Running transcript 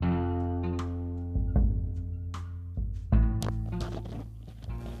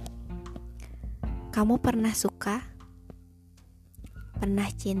Kamu pernah suka,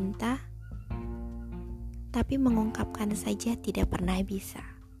 pernah cinta, tapi mengungkapkan saja tidak pernah bisa.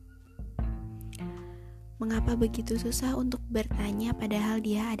 Mengapa begitu susah untuk bertanya padahal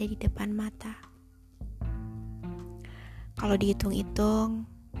dia ada di depan mata? Kalau dihitung-hitung,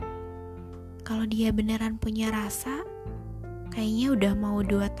 kalau dia beneran punya rasa, kayaknya udah mau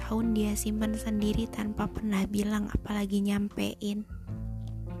 2 tahun dia simpan sendiri tanpa pernah bilang apalagi nyampein.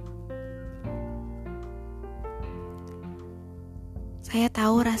 Saya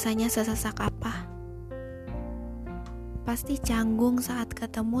tahu rasanya sesesak apa. Pasti canggung saat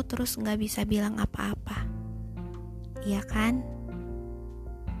ketemu terus gak bisa bilang apa-apa. Iya kan?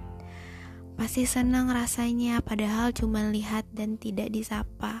 Pasti senang rasanya padahal cuma lihat dan tidak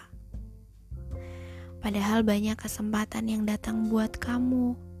disapa. Padahal banyak kesempatan yang datang buat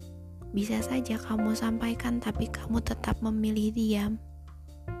kamu. Bisa saja kamu sampaikan tapi kamu tetap memilih diam.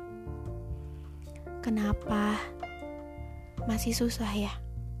 Kenapa? Masih susah ya?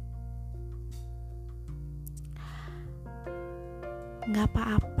 Gak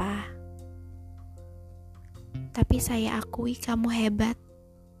apa-apa. Tapi saya akui kamu hebat.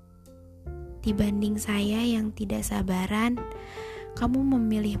 Dibanding saya yang tidak sabaran, kamu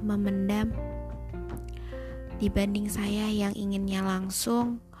memilih memendam. Dibanding saya yang inginnya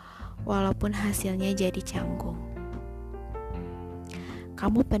langsung, walaupun hasilnya jadi canggung.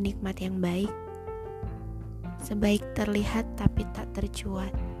 Kamu penikmat yang baik. Sebaik terlihat tapi tak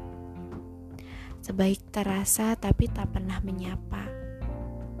tercuat. Sebaik terasa tapi tak pernah menyapa.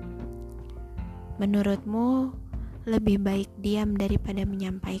 Menurutmu lebih baik diam daripada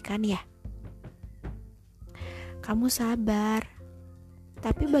menyampaikan ya? Kamu sabar.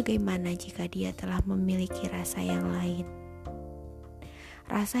 Tapi bagaimana jika dia telah memiliki rasa yang lain?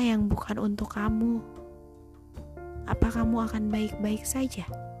 Rasa yang bukan untuk kamu. Apa kamu akan baik-baik saja?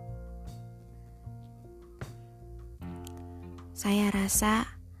 Saya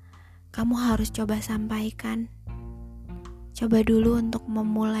rasa kamu harus coba sampaikan. Coba dulu untuk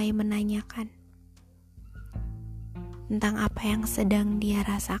memulai menanyakan tentang apa yang sedang dia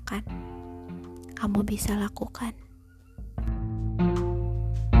rasakan. Kamu bisa lakukan.